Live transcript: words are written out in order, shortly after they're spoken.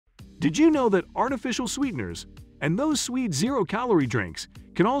Did you know that artificial sweeteners and those sweet zero-calorie drinks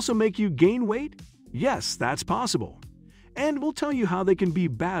can also make you gain weight? Yes, that's possible. And we'll tell you how they can be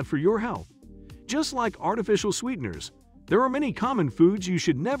bad for your health. Just like artificial sweeteners, there are many common foods you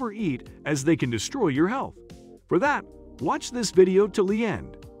should never eat as they can destroy your health. For that, watch this video till the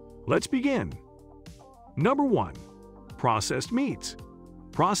end. Let's begin. Number 1. Processed meats.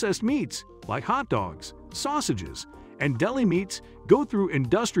 Processed meats, like hot dogs, sausages, and deli meats, go through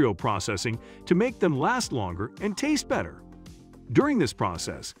industrial processing to make them last longer and taste better. During this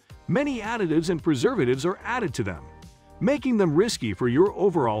process, many additives and preservatives are added to them, making them risky for your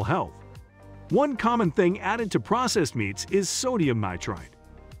overall health. One common thing added to processed meats is sodium nitrite.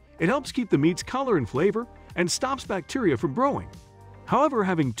 It helps keep the meat's color and flavor and stops bacteria from growing. However,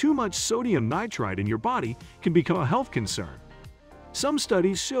 having too much sodium nitrite in your body can become a health concern. Some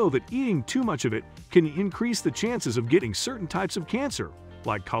studies show that eating too much of it can increase the chances of getting certain types of cancer,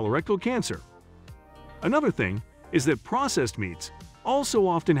 like colorectal cancer. Another thing is that processed meats also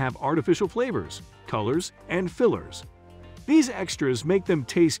often have artificial flavors, colors, and fillers. These extras make them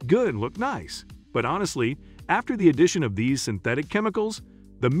taste good and look nice, but honestly, after the addition of these synthetic chemicals,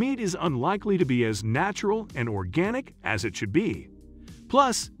 the meat is unlikely to be as natural and organic as it should be.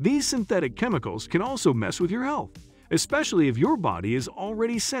 Plus, these synthetic chemicals can also mess with your health, especially if your body is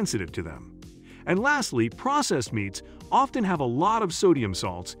already sensitive to them. And lastly, processed meats often have a lot of sodium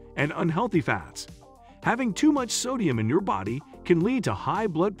salts and unhealthy fats. Having too much sodium in your body can lead to high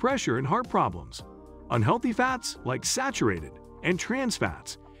blood pressure and heart problems. Unhealthy fats, like saturated and trans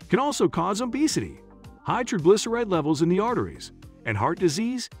fats, can also cause obesity, high triglyceride levels in the arteries, and heart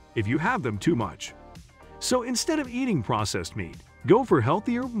disease if you have them too much. So instead of eating processed meat, go for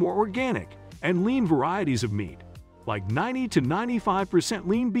healthier, more organic, and lean varieties of meat, like 90 to 95%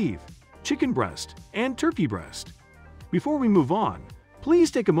 lean beef, chicken breast, and turkey breast. Before we move on, please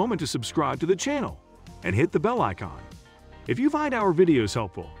take a moment to subscribe to the channel and hit the bell icon. If you find our videos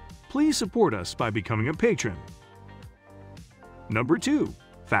helpful, please support us by becoming a patron. Number 2.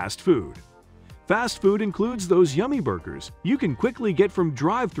 Fast food. Fast food includes those yummy burgers you can quickly get from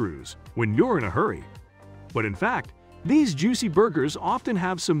drive-thrus when you're in a hurry. But in fact, these juicy burgers often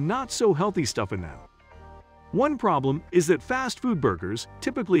have some not-so-healthy stuff in them. One problem is that fast food burgers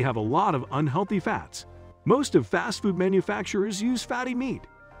typically have a lot of unhealthy fats. Most of fast food manufacturers use fatty meat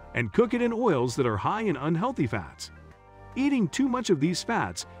and cook it in oils that are high in unhealthy fats. Eating too much of these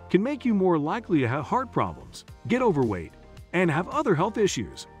fats can make you more likely to have heart problems, get overweight, and have other health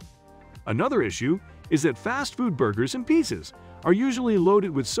issues. Another issue is that fast food burgers and pizzas are usually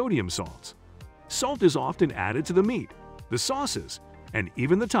loaded with sodium salts. Salt is often added to the meat, the sauces, and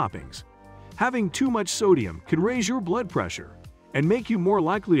even the toppings. Having too much sodium can raise your blood pressure and make you more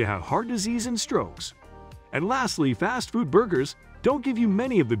likely to have heart disease and strokes. And lastly, fast food burgers don't give you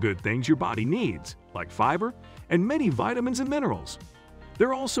many of the good things your body needs, like fiber and many vitamins and minerals.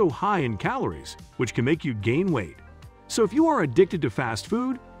 They're also high in calories, which can make you gain weight. So if you are addicted to fast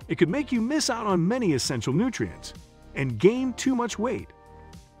food, it could make you miss out on many essential nutrients and gain too much weight.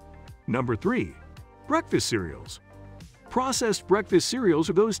 Number 3. Breakfast cereals. Processed breakfast cereals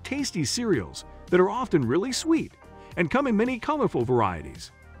are those tasty cereals that are often really sweet and come in many colorful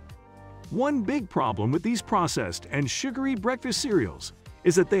varieties. One big problem with these processed and sugary breakfast cereals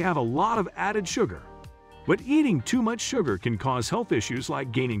is that they have a lot of added sugar. But eating too much sugar can cause health issues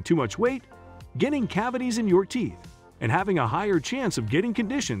like gaining too much weight, getting cavities in your teeth, and having a higher chance of getting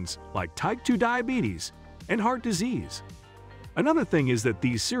conditions like type 2 diabetes and heart disease. Another thing is that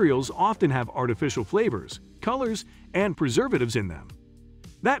these cereals often have artificial flavors, colors, and preservatives in them.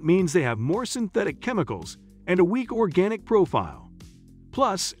 That means they have more synthetic chemicals and a weak organic profile.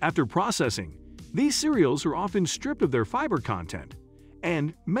 Plus, after processing, these cereals are often stripped of their fiber content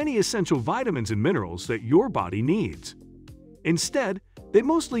and many essential vitamins and minerals that your body needs. Instead, they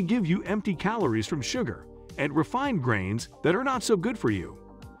mostly give you empty calories from sugar and refined grains that are not so good for you.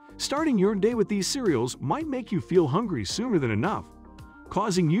 Starting your day with these cereals might make you feel hungry sooner than enough,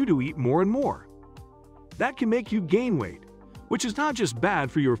 causing you to eat more and more. That can make you gain weight, which is not just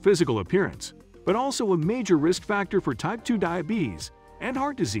bad for your physical appearance, but also a major risk factor for type 2 diabetes and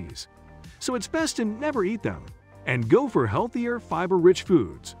heart disease. So it's best to never eat them and go for healthier, fiber-rich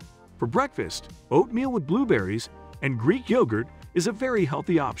foods. For breakfast, oatmeal with blueberries and Greek yogurt is a very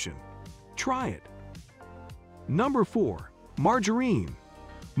healthy option. Try it. Number 4. Margarine.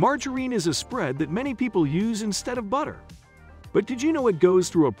 Margarine is a spread that many people use instead of butter. But did you know it goes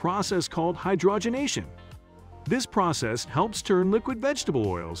through a process called hydrogenation? This process helps turn liquid vegetable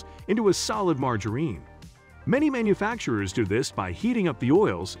oils into a solid margarine. Many manufacturers do this by heating up the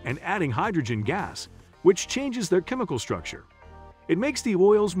oils and adding hydrogen gas, which changes their chemical structure. It makes the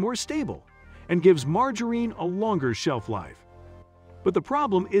oils more stable and gives margarine a longer shelf life. But the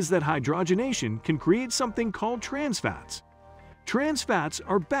problem is that hydrogenation can create something called trans fats. Trans fats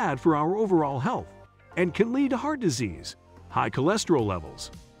are bad for our overall health and can lead to heart disease, high cholesterol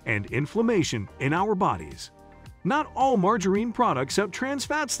levels, and inflammation in our bodies. Not all margarine products have trans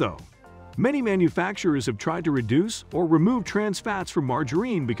fats, though. Many manufacturers have tried to reduce or remove trans fats from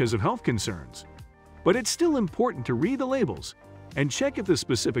margarine because of health concerns. But it's still important to read the labels and check if the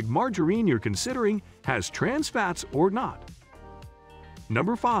specific margarine you're considering has trans fats or not.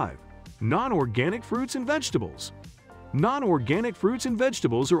 Number 5. Non-organic fruits and vegetables. Non-organic fruits and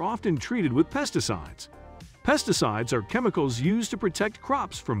vegetables are often treated with pesticides. Pesticides are chemicals used to protect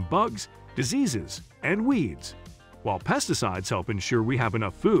crops from bugs, diseases, and weeds, while pesticides help ensure we have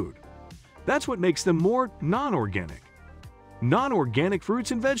enough food. That's what makes them more non-organic. Non-organic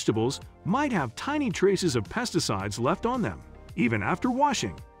fruits and vegetables might have tiny traces of pesticides left on them, even after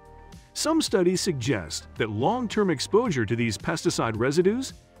washing. Some studies suggest that long-term exposure to these pesticide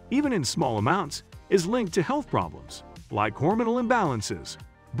residues, even in small amounts, is linked to health problems like hormonal imbalances,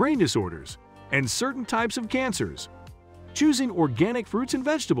 brain disorders, and certain types of cancers. Choosing organic fruits and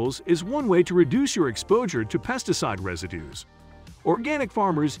vegetables is one way to reduce your exposure to pesticide residues. Organic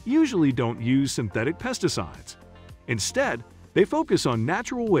farmers usually don't use synthetic pesticides. Instead, they focus on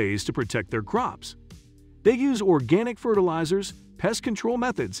natural ways to protect their crops. They use organic fertilizers, pest control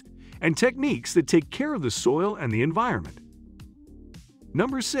methods, and techniques that take care of the soil and the environment.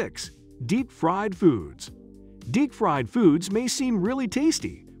 Number 6. Deep-fried foods. Deep-fried foods may seem really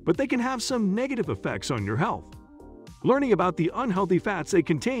tasty, but they can have some negative effects on your health. Learning about the unhealthy fats they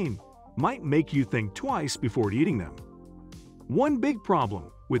contain might make you think twice before eating them. One big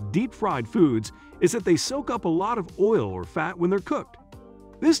problem with deep-fried foods is that they soak up a lot of oil or fat when they're cooked.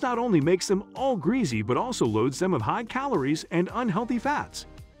 This not only makes them all greasy but also loads them with high calories and unhealthy fats.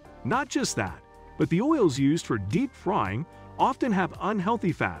 Not just that, but the oils used for deep frying often have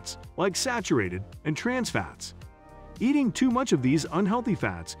unhealthy fats like saturated and trans fats. Eating too much of these unhealthy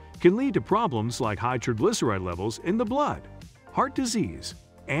fats can lead to problems like high triglyceride levels in the blood, heart disease,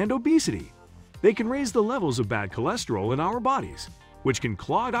 and obesity. They can raise the levels of bad cholesterol in our bodies, which can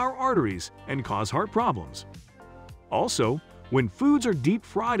clog our arteries and cause heart problems. Also, when foods are deep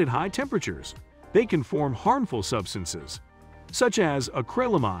fried at high temperatures, they can form harmful substances, such as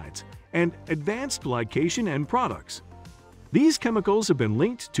acrylamides and advanced glycation end products. These chemicals have been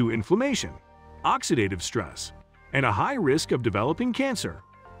linked to inflammation, oxidative stress, and a high risk of developing cancer.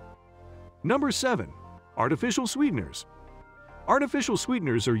 Number 7. Artificial sweeteners. Artificial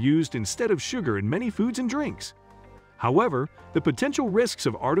sweeteners are used instead of sugar in many foods and drinks. However, the potential risks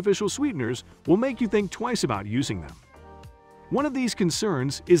of artificial sweeteners will make you think twice about using them. One of these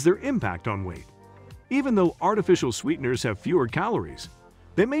concerns is their impact on weight. Even though artificial sweeteners have fewer calories,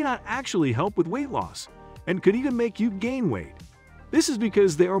 they may not actually help with weight loss and could even make you gain weight. This is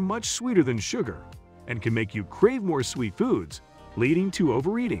because they are much sweeter than sugar and can make you crave more sweet foods, leading to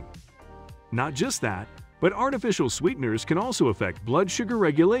overeating. Not just that, but artificial sweeteners can also affect blood sugar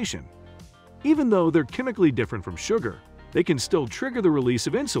regulation. Even though they're chemically different from sugar, they can still trigger the release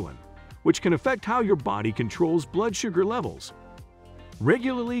of insulin, which can affect how your body controls blood sugar levels.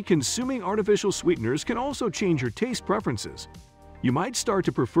 Regularly consuming artificial sweeteners can also change your taste preferences. You might start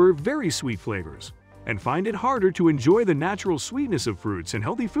to prefer very sweet flavors and find it harder to enjoy the natural sweetness of fruits and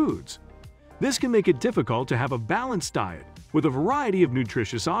healthy foods. This can make it difficult to have a balanced diet with a variety of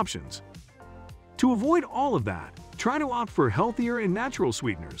nutritious options. To avoid all of that, try to opt for healthier and natural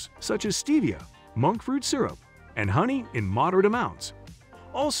sweeteners such as stevia, monk fruit syrup, and honey in moderate amounts.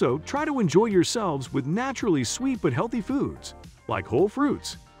 Also, try to enjoy yourselves with naturally sweet but healthy foods like whole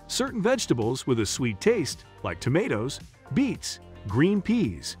fruits, certain vegetables with a sweet taste like tomatoes, beets, green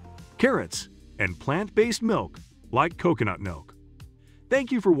peas, carrots, and plant-based milk like coconut milk.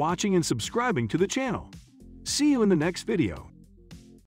 Thank you for watching and subscribing to the channel. See you in the next video.